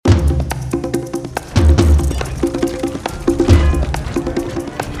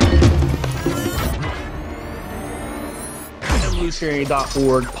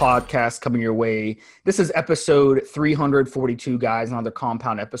Evolutionary.org podcast coming your way. This is episode 342, guys. Another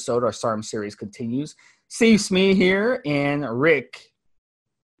compound episode. Our SARM series continues. Steve Smee here and Rick.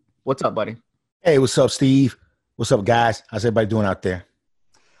 What's up, buddy? Hey, what's up, Steve? What's up, guys? How's everybody doing out there?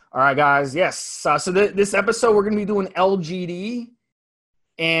 All right, guys. Yes. So this episode, we're going to be doing LGD.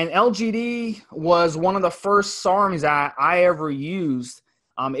 And LGD was one of the first SARMs that I ever used.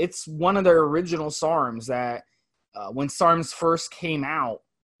 It's one of the original SARMs that when SARMs first came out,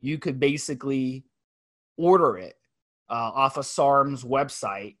 you could basically order it off of SARM's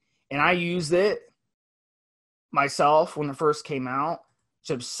website. And I used it myself when it first came out. It's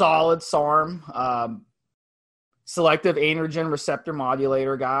a solid SARM, selective androgen receptor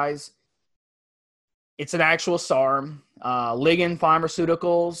modulator, guys. It's an actual SARM. Ligand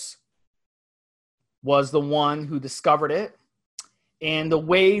Pharmaceuticals was the one who discovered it. And the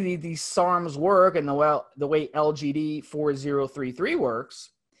way these SARMs work and the way LGD 4033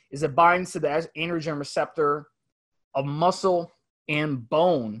 works is it binds to the androgen receptor of muscle and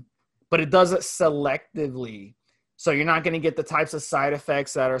bone, but it does it selectively. So you're not going to get the types of side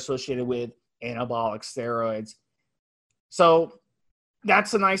effects that are associated with anabolic steroids. So that's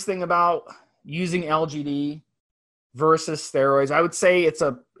the nice thing about using LGD versus steroids. I would say it's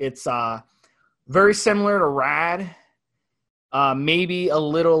very similar to RAD. Maybe a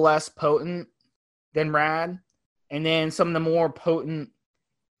little less potent than RAD. And then some of the more potent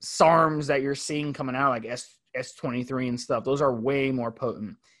SARMs that you're seeing coming out, like S23 and stuff, those are way more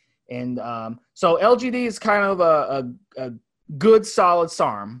potent. And so LGD is kind of a good, solid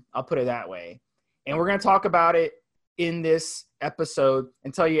SARM. I'll put it that way. And we're going to talk about it in this episode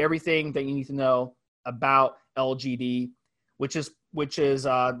and tell you everything that you need to know about LGD, which is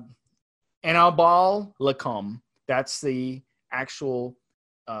Anabolicum. That's the actual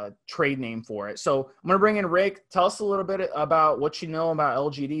trade name for it. So I'm going to bring in Rick. Tell us a little bit about what you know about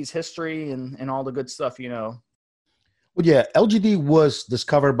LGD's history and all the good stuff you know. Well, yeah, LGD was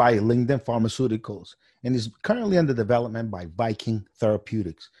discovered by Ligand Pharmaceuticals and is currently under development by Viking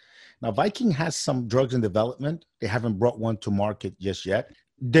Therapeutics. Now, Viking has some drugs in development. They haven't brought one to market just yet.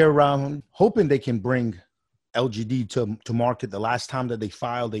 They're hoping they can bring LGD to market. The last time that they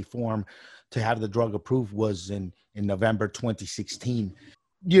filed a form to have the drug approved was in November 2016.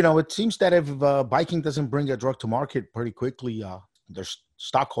 You know, it seems that if Viking doesn't bring a drug to market pretty quickly, their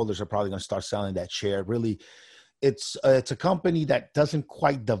stockholders are probably going to start selling that share. Really, it's a company that doesn't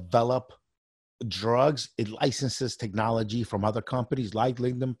quite develop drugs. It licenses technology from other companies like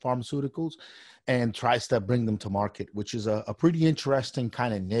Ligand Pharmaceuticals and tries to bring them to market, which is a pretty interesting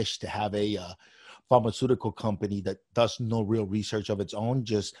kind of niche to have a pharmaceutical company that does no real research of its own,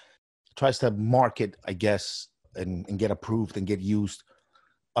 just tries to market, I guess, and get approved and get used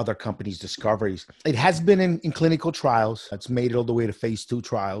other companies' discoveries. It has been in clinical trials. It's made it all the way to phase 2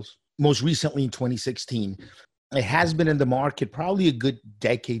 trials, most recently in 2016. It has been in the market probably a good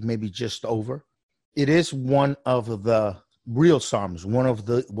decade, maybe just over. It is one of the real SARMs, one of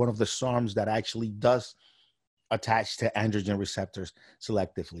the SARMs that actually does attach to androgen receptors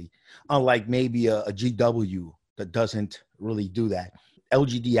selectively, unlike maybe a GW that doesn't really do that.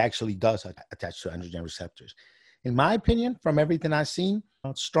 LGD actually does attach to androgen receptors. In my opinion, from everything I've seen,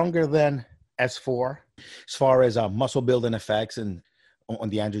 it's stronger than S4 as far as muscle building effects and on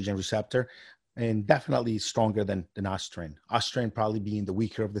the androgen receptor, and definitely stronger than Ostrain. Ostrain probably being the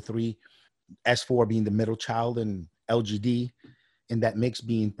weaker of the three, S4 being the middle child, and LGD in that mix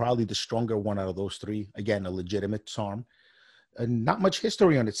being probably the stronger one out of those three. Again, a legitimate SARM. Not much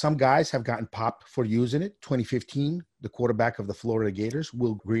history on it. Some guys have gotten popped for using it. 2015, the quarterback of the Florida Gators,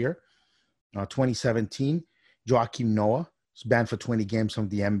 Will Greer. 2017, Joakim Noah was banned for 20 games from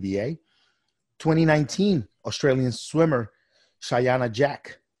the NBA. 2019, Australian swimmer Shayana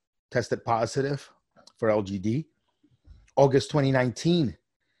Jack tested positive for LGD. August 2019,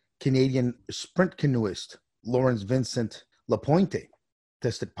 Canadian sprint canoeist Lawrence Vincent Lapointe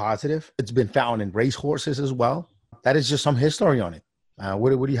tested positive. It's been found in racehorses as well. That is just some history on it.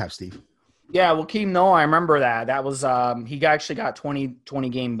 What do you have, Steve? Yeah, well, Joakim Noah, I remember that. That was he actually got 20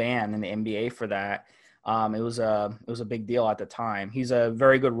 game ban in the NBA for that. It was a big deal at the time. He's a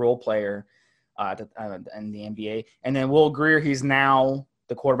very good role player in the NBA. And then Will Greer, he's now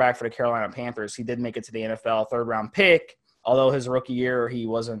the quarterback for the Carolina Panthers. He did make it to the NFL, 3rd round pick, although his rookie year he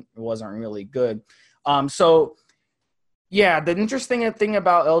wasn't really good. So yeah, the interesting thing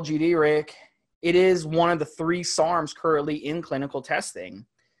about LGD, Rick, it is one of the 3 SARMs currently in clinical testing.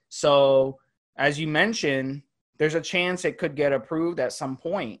 So as you mentioned, there's a chance it could get approved at some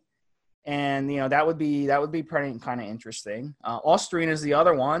point. And, you know, that would be pretty kind of interesting. Austrian is the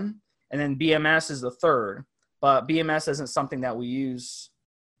other one, and then BMS is the third. but BMS isn't something that we use.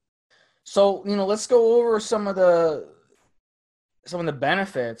 So, let's go over some of the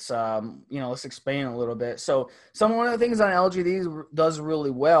benefits. Let's explain a little bit. So one of the things on LGD does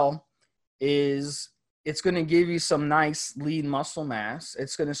really well is it's going to give you some nice lean muscle mass.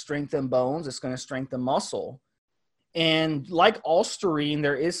 It's going to strengthen bones. It's going to strengthen muscle. And like Ostarine,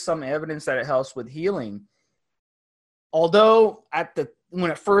 there is some evidence that it helps with healing. Although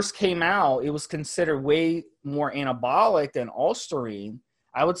when it first came out, it was considered way more anabolic than Ostarine.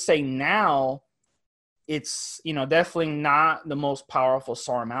 I would say now it's, definitely not the most powerful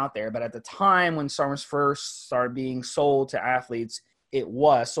SARM out there. But at the time when SARMs first started being sold to athletes, it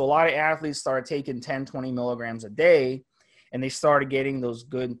was. So a lot of athletes started taking 10, 20 milligrams a day, and they started getting those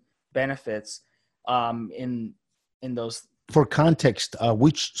good benefits in those. For context,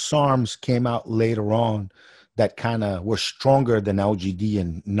 which SARMs came out later on that kind of were stronger than LGD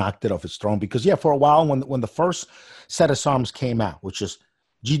and knocked it off its throne? Because for a while when the first set of SARMs came out, which is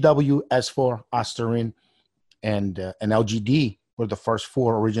GW, S4, Ostarine, and LGD were the first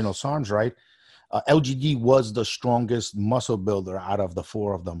 4 original SARMs, right? LGD was the strongest muscle builder out of the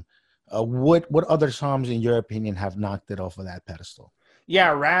 4 of them. What other SARMs, in your opinion, have knocked it off of that pedestal? Yeah,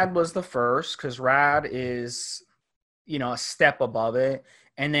 RAD was the first, because RAD is, a step above it.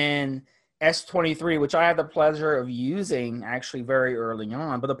 And then S23, which I had the pleasure of using actually very early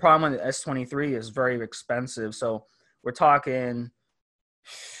on. But the problem with S23 is very expensive. So we're talking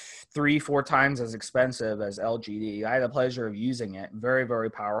 3-4 times as expensive as LGD. I had the pleasure of using it. Very,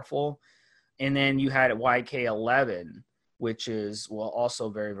 very powerful. And then you had YK11, which is also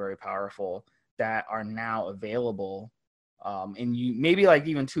very, very powerful, that are now available. And you maybe like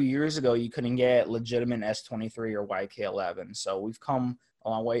even 2 years ago, you couldn't get legitimate S23 or YK11. So we've come a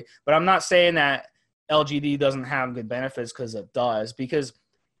long way. But I'm not saying that LGD doesn't have good benefits, because it does. Because,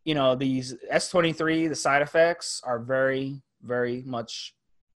 these S23, the side effects are very, very much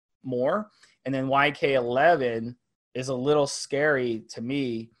more. And then YK11 is a little scary to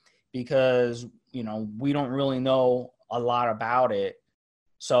me, because, we don't really know a lot about it.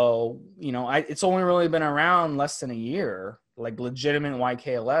 So, it's only really been around less than a year, like legitimate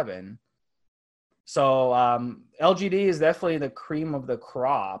YK11. So LGD is definitely the cream of the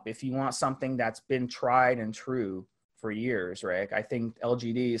crop if you want something that's been tried and true for years, Rick. I think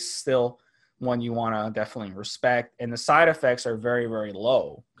LGD is still one you want to definitely respect. And the side effects are very, very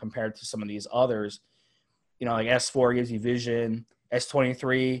low compared to some of these others. Like S4 gives you vision,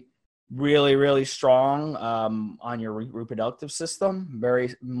 S23, really, really strong on your reproductive system,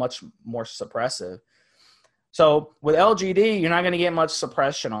 very much more suppressive. So with LGD, you're not going to get much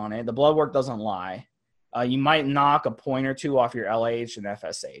suppression on it. The blood work doesn't lie. You might knock a point or two off your LH and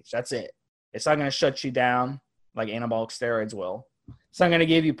FSH. That's it. It's not going to shut you down like anabolic steroids will. It's not going to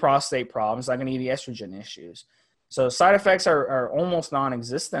give you prostate problems. It's not going to give you estrogen issues. So side effects are almost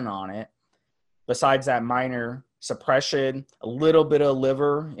non-existent on it, besides that minor suppression, a little bit of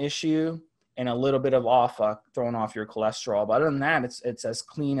liver issue, and a little bit of throwing off your cholesterol. But other than that, it's as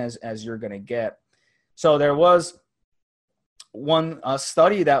clean as you're going to get. So there was one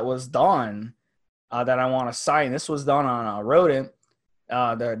study that was done that I want to cite. And this was done on a rodent.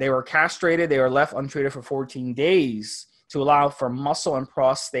 They were castrated. They were left untreated for 14 days to allow for muscle and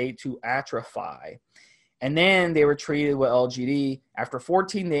prostate to atrophy. And then they were treated with LGD after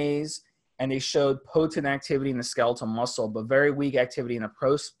 14 days, and they showed potent activity in the skeletal muscle, but very weak activity in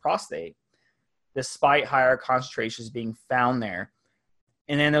the prostate, despite higher concentrations being found there.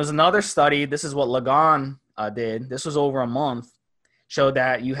 And then there was another study. This is what Lagan did. This was over a month. Showed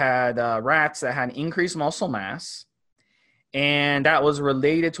that you had rats that had increased muscle mass, and that was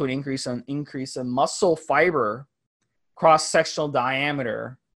related to an increase in muscle fiber cross-sectional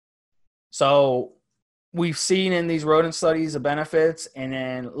diameter. So we've seen in these rodent studies the benefits, and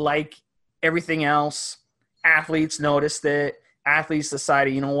then like everything else, athletes noticed it. Athletes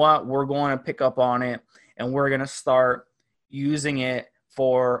decided, you know what, we're going to pick up on it, and we're going to start using it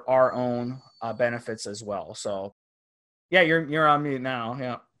for our own benefits as well. So, yeah, you're on mute now.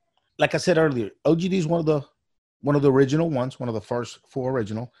 Yeah, like I said earlier, LGD is one of the original ones, one of the first 4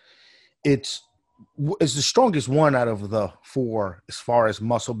 original. It's the strongest one out of the 4 as far as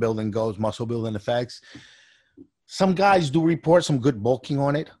muscle building goes, muscle building effects. Some guys do report some good bulking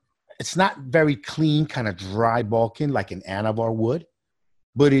on it. It's not very clean, kind of dry bulking like an Anavar would,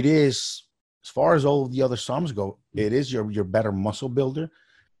 but it is, as far as all of the other SARMs go, it is your better muscle builder.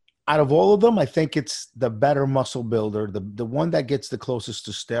 Out of all of them, I think it's the better muscle builder, the one that gets the closest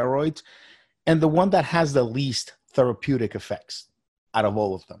to steroids, and the one that has the least therapeutic effects out of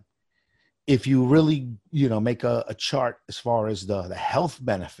all of them. If you really, make a chart as far as the health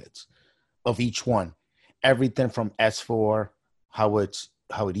benefits of each one, everything from S4, how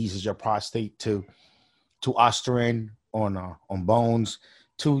it eases your prostate, to Osterin on bones,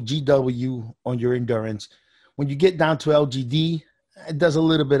 to GW on your endurance. When you get down to LGD, it does a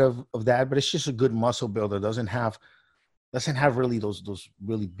little bit of that, but it's just a good muscle builder. Doesn't have really those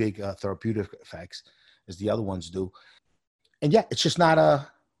really big therapeutic effects as the other ones do. And yeah, it's just not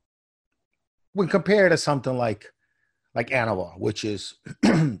when compared to something like Anavar, which is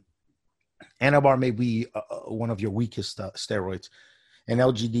Anavar may be one of your weakest steroids, and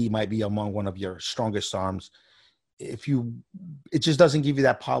LGD might be among one of your strongest arms. It just doesn't give you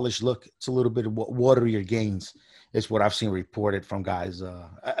that polished look. It's a little bit of waterier gains. Is what I've seen reported from guys,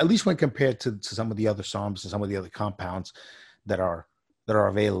 at least when compared to some of the other SARMs and some of the other compounds that are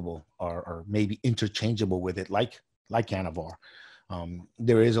available or maybe interchangeable with it, like Anavar.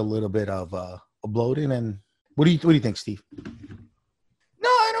 There is a little bit of bloating. And what do you think, Steve? No,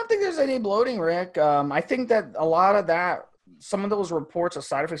 I don't think there's any bloating, Rick. I think that a lot of that, some of those reports of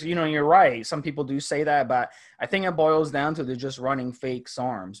side effects, you're right. Some people do say that, but I think it boils down to they're just running fake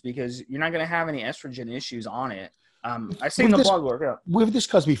SARMs because you're not going to have any estrogen issues on it. I've seen the blood work. Yeah. We've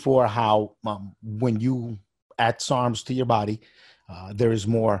discussed before how when you add SARMs to your body, there is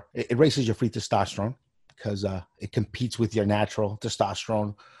more. It raises your free testosterone because it competes with your natural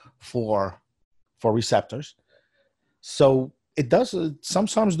testosterone for receptors. So it does. Some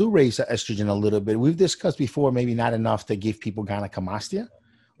SARMs do raise estrogen a little bit. We've discussed before, maybe not enough to give people gynecomastia,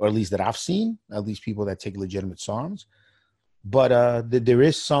 or at least that I've seen, at least people that take legitimate SARMs. But there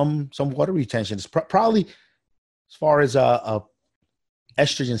is some water retention. It's probably, as far as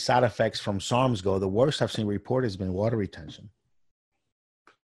estrogen side effects from SARMs go, the worst I've seen reported has been water retention.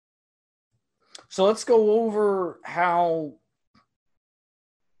 So let's go over how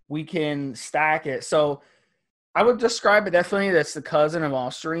we can stack it. So I would describe it definitely that's the cousin of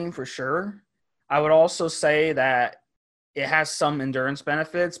Osterin for sure. I would also say that it has some endurance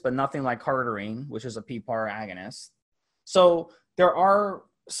benefits, but nothing like Cardarine, which is a PPAR agonist. So there are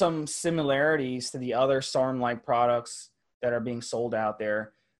some similarities to the other SARM-like products that are being sold out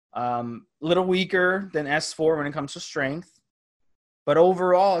there. A little weaker than S4 when it comes to strength, but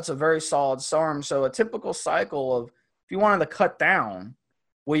overall it's a very solid SARM. So a typical cycle of, if you wanted to cut down,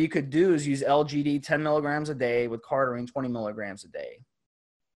 what you could do is use LGD 10 milligrams a day with Cardarine 20 milligrams a day.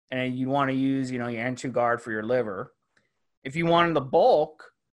 And you want to use, your N2 guard for your liver. If you wanted the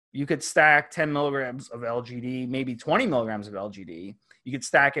bulk, you could stack 10 milligrams of LGD, maybe 20 milligrams of LGD. You could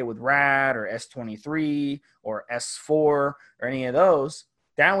stack it with RAD or S23 or S4 or any of those.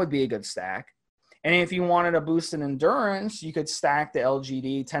 That would be a good stack. And if you wanted a boost in endurance, you could stack the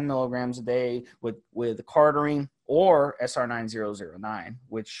LGD 10 milligrams a day with Cardarine or SR9009,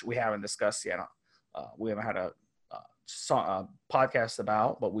 which we haven't discussed yet. We haven't had a podcast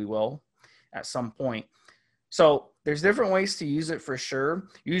about, but we will at some point. So there's different ways to use it for sure.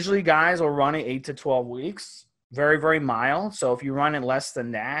 Usually guys will run it 8 to 12 weeks. Very, very mild. So if you run it less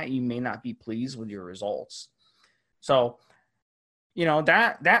than that, you may not be pleased with your results. So,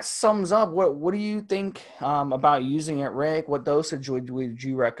 that sums up. What do you think about using it, Rick? What dosage would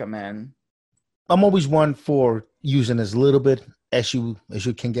you recommend? I'm always one for using as little bit as you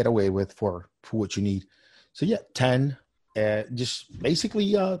can get away with for what you need. So yeah, 10, just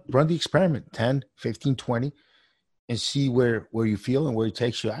basically run the experiment, 10, 15, 20, and see where you feel and where it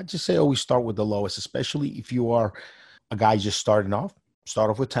takes you. I just say always start with the lowest, especially if you are a guy just starting off. Start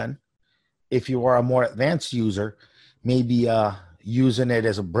off with 10. If you are a more advanced user, maybe using it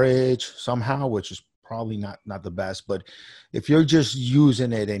as a bridge somehow, which is probably not the best. But if you're just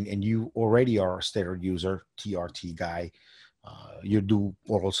using it and you already are a steroid user, TRT guy, you do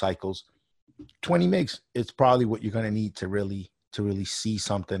oral cycles, 20 mgs, it's probably what you're going to need to really see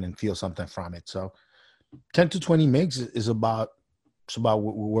something and feel something from it. So 10 to 20 mgs is about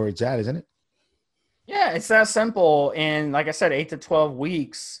where it's at, isn't it? Yeah, it's that simple. And like I said, 8 to 12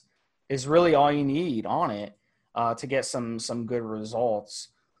 weeks is really all you need on it to get some good results.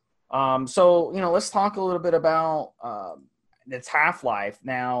 So, let's talk a little bit about its half-life.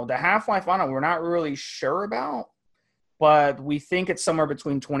 Now, the half-life on it, we're not really sure about, but we think it's somewhere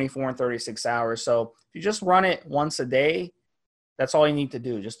between 24 and 36 hours. So if you just run it once a day, that's all you need to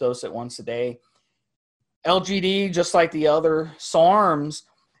do. Just dose it once a day. LGD, just like the other SARMs,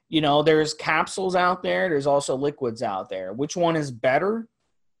 there's capsules out there. There's also liquids out there. Which one is better?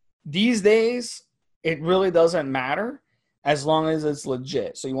 These days, it really doesn't matter as long as it's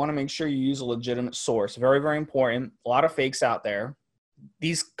legit. So you want to make sure you use a legitimate source. Very, very important. A lot of fakes out there.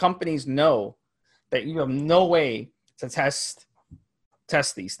 These companies know that you have no way to test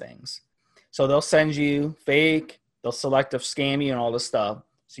these things. So they'll send you fake, they'll selective scam you and all this stuff.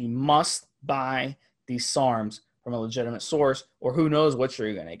 So you must buy these SARMs from a legitimate source, or who knows what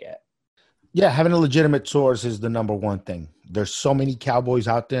you're going to get. Yeah, having a legitimate source is the number one thing. There's so many cowboys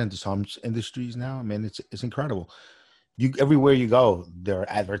out there in the SARMs industries now. I mean, it's incredible. Everywhere you go, they're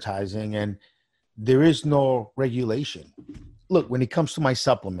advertising, and there is no regulation. Look, when it comes to my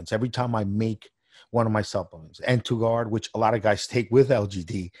supplements, every time I make one of my supplements, Entugard, which a lot of guys take with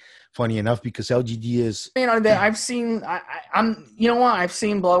LGD, funny enough, because LGD is, I've seen, I've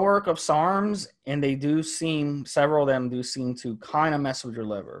seen blood work of SARMs, and they do seem, several of them do seem to kind of mess with your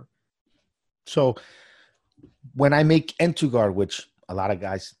liver. So when I make Entugard, which a lot of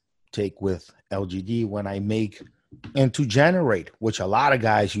guys take with LGD, when I make Entugenerate, which a lot of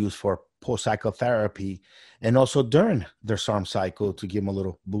guys use for post-psychotherapy and also during their SARM cycle to give them a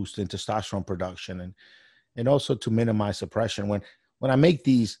little boost in testosterone production and also to minimize suppression. When I make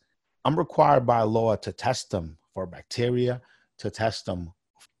these, I'm required by law to test them for bacteria, to test them,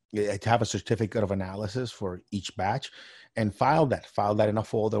 to have a certificate of analysis for each batch and file that in a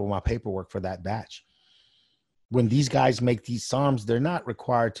folder with my paperwork for that batch. When these guys make these SARMs, they're not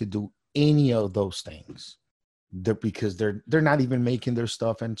required to do any of those things. Because they're not even making their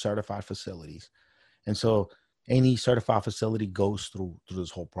stuff in certified facilities. And so any certified facility goes through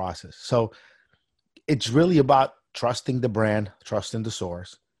this whole process. So it's really about trusting the brand, trusting the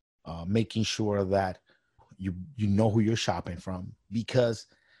source, making sure that you know who you're shopping from, because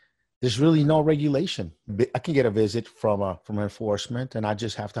there's really no regulation. I can get a visit from enforcement, and I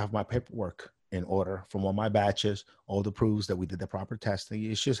just have to have my paperwork in order from all my batches, all the proofs that we did the proper testing.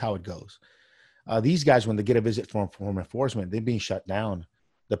 It's just how it goes. These guys, when they get a visit from enforcement, they're being shut down.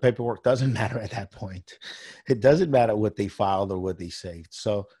 The paperwork doesn't matter at that point. It doesn't matter what they filed or what they saved.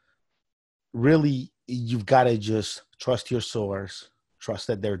 So really, you've got to just trust your source, trust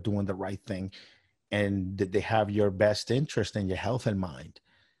that they're doing the right thing, and that they have your best interest and your health in mind.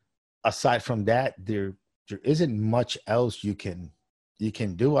 Aside from that, there isn't much else you can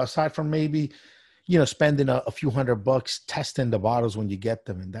do aside from maybe, spending a few $100 testing the bottles when you get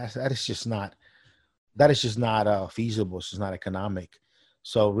them. And that is just not feasible. It's just not economic.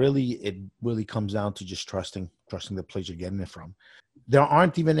 So really, it really comes down to just trusting the place you're getting it from. There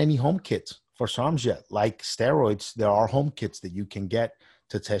aren't even any home kits for SARMs yet. Like steroids, there are home kits that you can get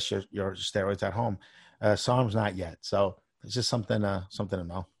to test your steroids at home. SARMs not yet. So it's just something to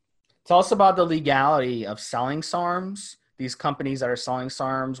know. Tell us about the legality of selling SARMs. These companies that are selling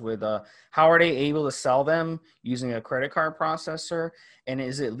SARMs how are they able to sell them using a credit card processor? And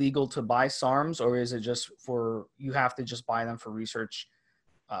is it legal to buy SARMs, or is it just you have to just buy them for research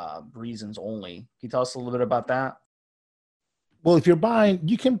reasons only? Can you tell us a little bit about that? Well, if you're buying,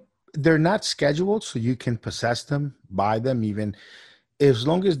 they're not scheduled, so you can possess them, buy them, even as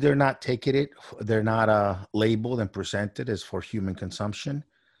long as they're not ticketed, they're not labeled and presented as for human consumption.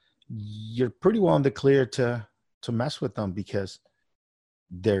 You're pretty well in the clear to mess with them because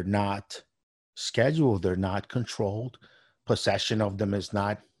they're not scheduled, they're not controlled. Possession of them is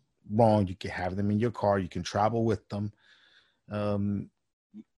not wrong. You can have them in your car, you can travel with them.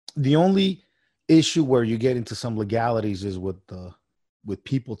 The only issue where you get into some legalities is with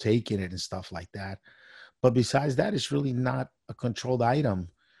people taking it and stuff like that. But besides that, it's really not a controlled item.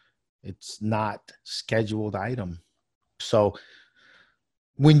 It's not scheduled item. So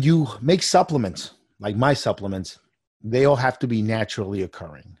when you make supplements, like my supplements, they all have to be naturally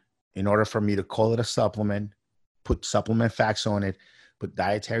occurring. In order for me to call it a supplement, put supplement facts on it, put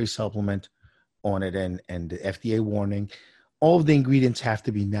dietary supplement on it, and the FDA warning, all of the ingredients have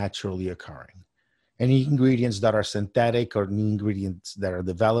to be naturally occurring. Any ingredients that are synthetic or new ingredients that are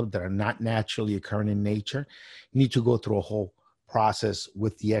developed that are not naturally occurring in nature, you need to go through a whole process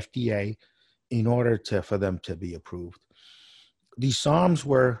with the FDA in order for them to be approved. These SARMs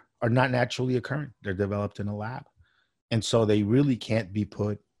are not naturally occurring. They're developed in a lab. And so they really can't be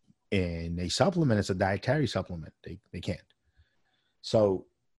put in a supplement. It's a dietary supplement. They can't. So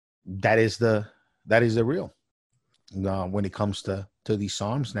that is the real. When it comes to these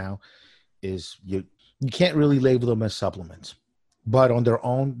SARMs now, is you can't really label them as supplements. But on their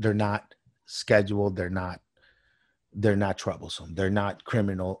own, they're not scheduled. They're not troublesome. They're not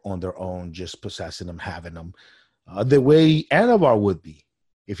criminal on their own, just possessing them, having them. The way Anavar would be.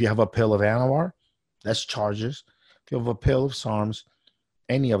 If you have a pill of Anavar, that's charges. If you have a pill of SARMs,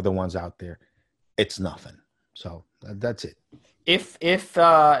 any of the ones out there, it's nothing. So that's it. If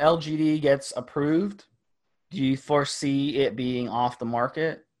LGD gets approved, do you foresee it being off the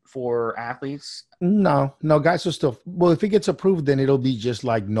market for athletes? No, guys are still. Well, if it gets approved, then it'll be just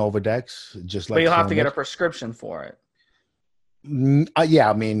like Novadex, just like. But you'll have to get a prescription for it. Yeah,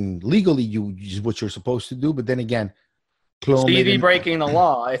 I mean, legally, you use what you're supposed to do, but then again, So you'd Clomid be and breaking the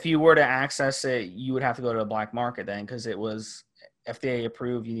law. If you were to access it, you would have to go to the black market then, because it was FDA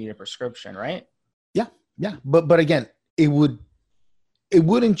approved. You need a prescription, right? yeah, yeah. But again, it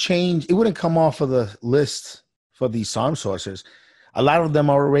wouldn't change. It wouldn't come off of the list for these SARM sources. A lot of them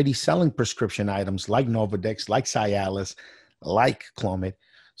are already selling prescription items like Novadex, like Cialis, like Clomid.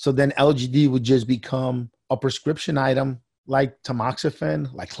 So then LGD would just become a prescription item like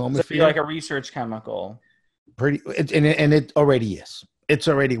tamoxifen, like So it'd be Clomifene. like a research chemical. And it already is. It's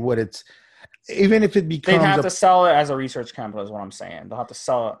already what it's. Even if it They'd becomes have a to sell it as a research chemical, is what I'm saying. They'll have to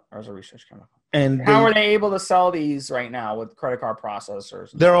sell it as a research chemical. and How are they able to sell these right now with credit card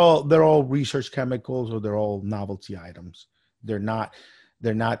processors? they're all research chemicals, or they're all novelty items. They're not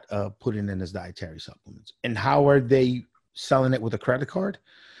put in as dietary supplements. And how are they selling it with a credit card?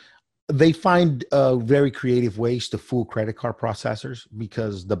 They find very creative ways to fool credit card processors,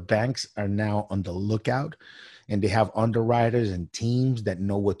 because the banks are now on the lookout, and they have underwriters and teams that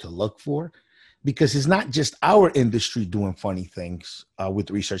know what to look for, because it's not just our industry doing funny things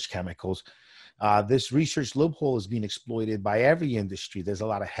with research chemicals. This research loophole is being exploited by every industry. There's a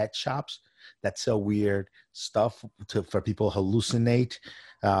lot of head shops that sell weird stuff for people to hallucinate.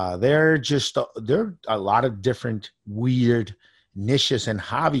 There are a lot of different weird niches and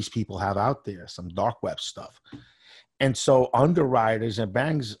hobbies people have out there, some dark web stuff. And so underwriters and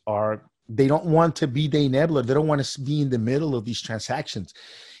banks they don't want to be the enabler. They don't want to be in the middle of these transactions.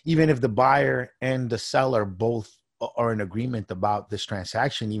 Even if the buyer and the seller both are in agreement about this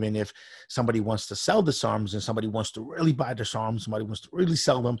transaction, even if somebody wants to sell the SARMs and somebody wants to really buy the SARMs, somebody wants to really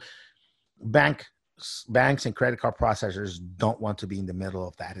sell them, banks and credit card processors don't want to be in the middle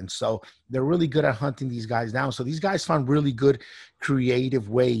of that. And so they're really good at hunting these guys down. So these guys find really good creative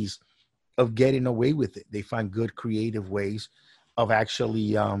ways of getting away with it. They find good creative ways of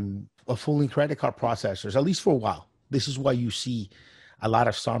actually of fooling credit card processors, at least for a while. This is why you see a lot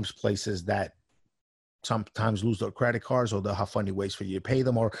of SARMs places that sometimes lose their credit cards, or they'll have funny ways for you to pay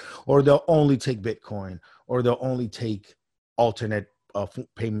them, or they'll only take Bitcoin, or they'll only take alternate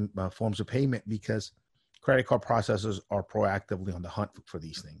payment forms of payment, because credit card processors are proactively on the hunt for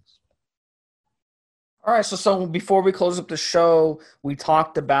these things. All right, so before we close up the show, we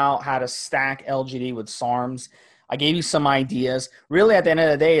talked about how to stack LGD with SARMs. I gave you some ideas. Really, at the end of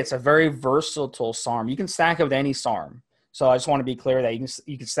the day, it's a very versatile SARM. You can stack it with any SARM. So I just want to be clear that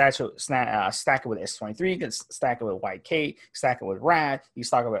you can stack it with S23, you can stack it with YK, stack it with RAD, you can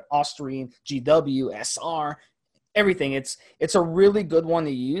stack it with Osterine, GW, SR, everything. It's a really good one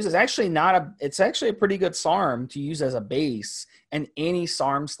to use. It's actually a pretty good SARM to use as a base in any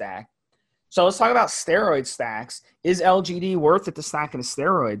SARM stack. So let's talk about steroid stacks. Is LGD worth it to stack in a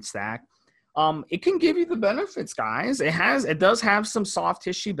steroid stack? It can give you the benefits, guys. It does have some soft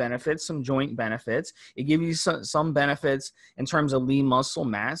tissue benefits, some joint benefits. It gives you some benefits in terms of lean muscle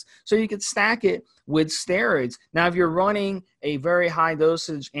mass. So you could stack it with steroids. Now, if you're running a very high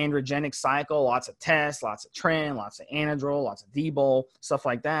dosage androgenic cycle, lots of tests, lots of tren, lots of Anadrol, lots of D-bol, stuff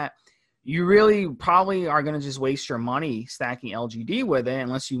like that, you really probably are going to just waste your money stacking LGD with it,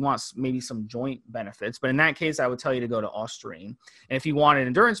 unless you want maybe some joint benefits. But in that case, I would tell you to go to Osterine. And if you wanted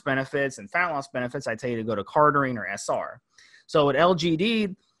endurance benefits and fat loss benefits, I'd tell you to go to Cardarine or SR. So with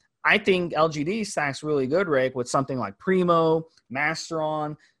LGD, I think LGD stacks really good, Rick, with something like Primo,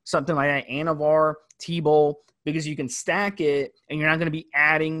 Masteron, something like that, Anavar, T-bol, because you can stack it and you're not going to be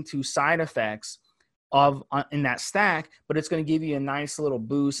adding to side effects in that stack, but it's going to give you a nice little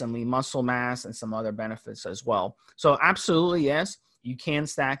boost and lean muscle mass and some other benefits as well. So absolutely, yes, you can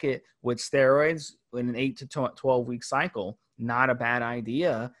stack it with steroids in an 8 to 12 week cycle. Not a bad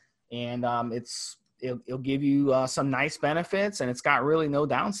idea. And it'll give you some nice benefits, and it's got really no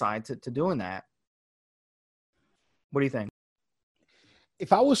downside to doing that. What do you think?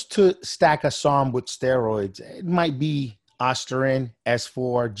 If I was to stack a SARM with steroids, it might be Osterine,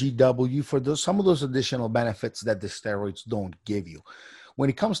 S4, GW for some of those additional benefits that the steroids don't give you. When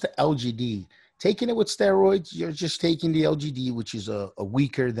it comes to LGD, taking it with steroids, you're just taking the LGD, which is a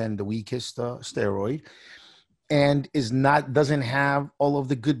weaker than the weakest steroid, and doesn't have all of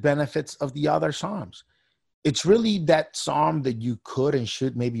the good benefits of the other SARMs. It's really that SARM that you could and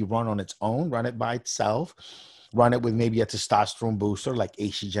should maybe run on its own, run it by itself, run it with maybe a testosterone booster like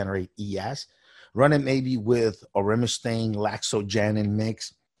AC Generate ES. Run it maybe with Arimistane, Laxogenin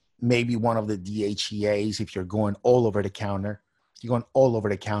mix, maybe one of the DHEAs if you're going all over the counter. If you're going all over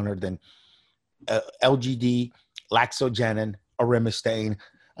the counter, then LGD, Laxogenin, Arimistane.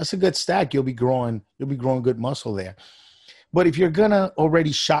 That's a good stack. You'll be growing good muscle there. But if you're gonna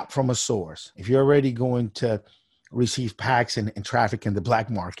already shop from a source, if you're already going to receive packs and traffic in the black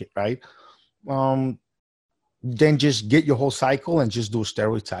market, right? then just get your whole cycle and just do a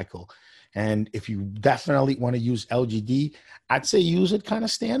steroid cycle. And if you definitely want to use LGD, I'd say use it kind of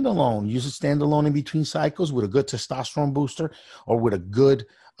standalone. Use it standalone in between cycles with a good testosterone booster or with a good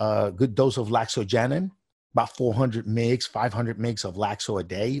dose of laxogenin, about 400 mgs, 500 mgs of Laxo a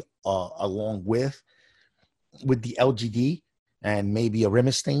day, along with the LGD and maybe a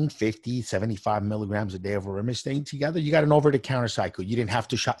Arimistane, 50, 75 milligrams a day of Arimistane together. You got an over-the-counter cycle. You didn't have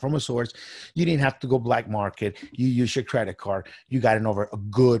to shop from a source. You didn't have to go black market. You use your credit card. You got a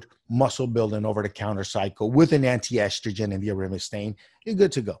good muscle-building over-the-counter cycle with an anti-estrogen and the Arimistane. You're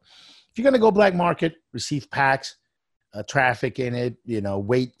good to go. If you're going to go black market, receive packs, traffic in it,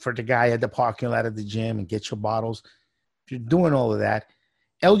 wait for the guy at the parking lot at the gym and get your bottles. If you're doing all of that,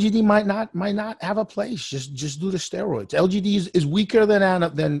 LGD might not have a place. Just do the steroids. LGD is weaker than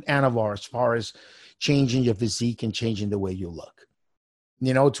Anavar as far as changing your physique and changing the way you look.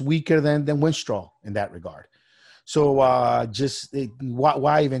 It's weaker than Winstrol in that regard. So why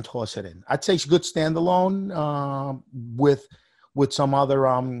even toss it in? I'd say it's good standalone with some other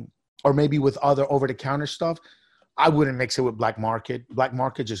or maybe with other over-the-counter stuff. I wouldn't mix it with black market. Black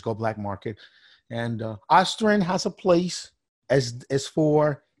market, just go black market. And Ostarine has a place as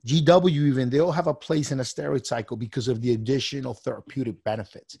for GW even. They'll have a place in a steroid cycle because of the additional therapeutic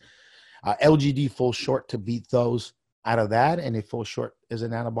benefits. LGD falls short to beat those out of that, and it falls short as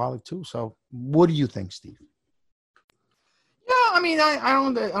an anabolic too. So what do you think, Steve? Yeah, I mean, I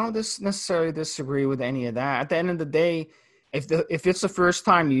don't necessarily disagree with any of that. At the end of the day, if it's the first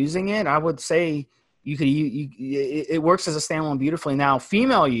time using it, I would say it works as a standalone beautifully. Now,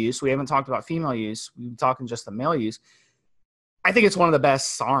 female use, we haven't talked about female use. We've been talking just the male use. I think it's one of the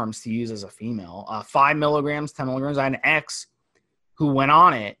best SARMs to use as a female. 5 milligrams, 10 milligrams. I had an ex who went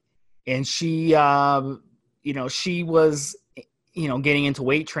on it, and she was, getting into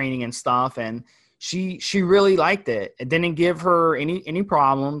weight training and stuff, and she really liked it. It didn't give her any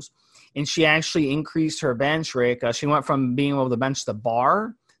problems, and she actually increased her bench, Rick. She went from being able to bench the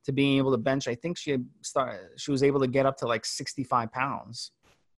bar to being able to bench. I think she was able to get up to like 65 pounds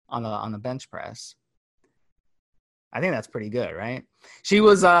on the bench press. I think that's pretty good, right? She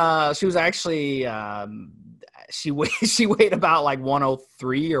was actually she weighed about like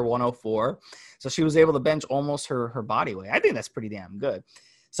 103 or 104, so she was able to bench almost her body weight. I think that's pretty damn good.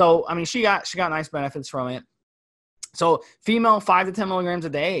 So I mean, she got nice benefits from it. So female, 5 to 10 milligrams a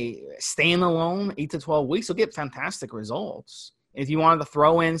day, staying alone 8 to 12 weeks, will get fantastic results. If you wanted to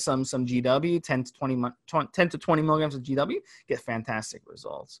throw in some GW, 10 to 20 milligrams of GW, get fantastic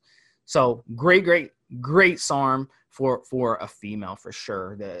results. So great SARM for a female, for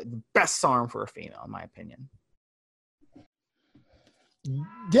sure. The best SARM for a female, in my opinion.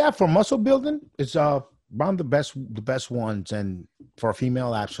 Yeah, for muscle building, it's one of the best ones, and for a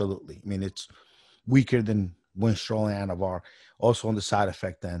female, absolutely. I mean, it's weaker than Winstrol and Anavar, also on the side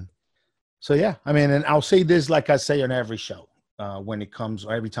effect end. So yeah, I mean, and I'll say this like I say on every show when it comes,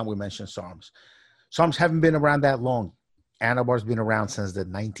 or every time we mention SARMs. SARMs haven't been around that long. Anavar's been around since the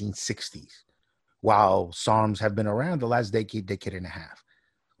 1960s, while SARMs have been around the last decade and a half.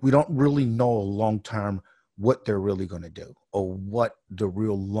 We don't really know long-term what they're really going to do or what the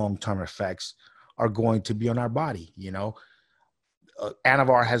real long-term effects are going to be on our body.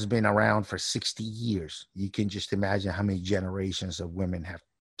 Anavar has been around for 60 years. You can just imagine how many generations of women have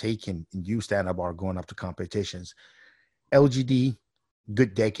taken and used Anavar going up to competitions. LGD,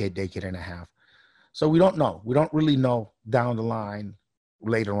 good decade and a half. So we don't know. We don't really know down the line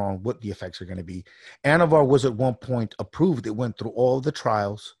later on what the effects are going to be. Anavar was at one point approved. It went through all the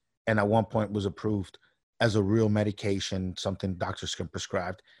trials, and at one point was approved as a real medication, something doctors can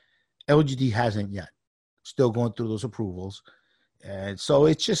prescribe. LGD hasn't yet. Still going through those approvals. And so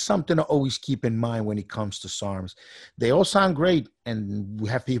it's just something to always keep in mind when it comes to SARMs. They all sound great, and we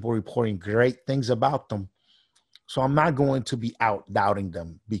have people reporting great things about them. So I'm not going to be out doubting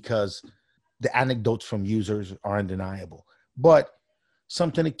them because the anecdotes from users are undeniable. But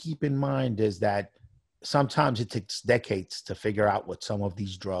something to keep in mind is that sometimes it takes decades to figure out what some of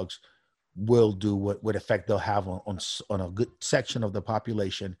these drugs will do, what effect they'll have on a good section of the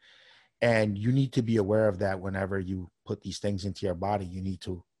population. And you need to be aware of that whenever you put these things into your body. You need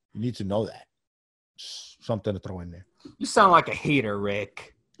to know that. Something to throw in there. You sound like a hater,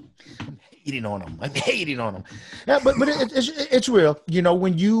 Rick. I'm hating on them. Yeah, but it's real.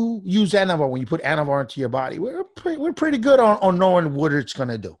 When you use Anavar, when you put Anavar into your body, we're pretty good on knowing what it's going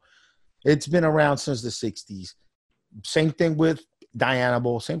to do. It's been around since the 60s. Same thing with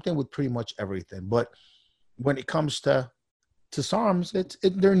Dianabol. Same thing with pretty much everything. But when it comes to SARMs,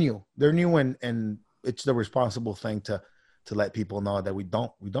 they're new. They're new, and it's the responsible thing to let people know that we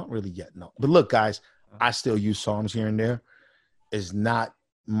don't really yet know. But look, guys, I still use SARMs here and there. It's not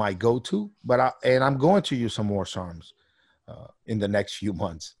my go-to, but I'm going to use some more SARMs in the next few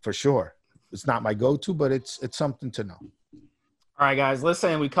months for sure. It's not my go-to, but it's something to know. All right, guys,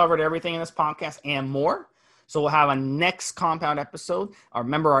 listen, we covered everything in this podcast and more. So we'll have a next compound episode.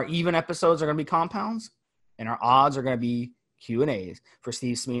 Remember, our even episodes are going to be compounds, and our odds are going to be Q&As. For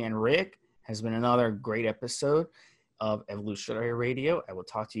Steve Smee and Rick, has been another great episode of Evolutionary Radio. I will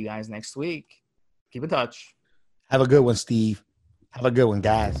talk to you guys next week. Keep in touch. Have a good one, Steve. Have a good one,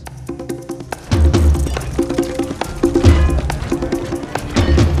 guys.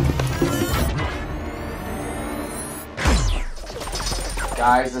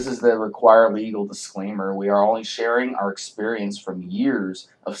 Guys, this is the required legal disclaimer. We are only sharing our experience from years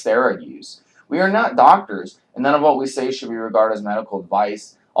of steroid use. We are not doctors, and none of what we say should be regarded as medical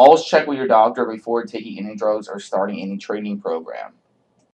advice. Always check with your doctor before taking any drugs or starting any training program.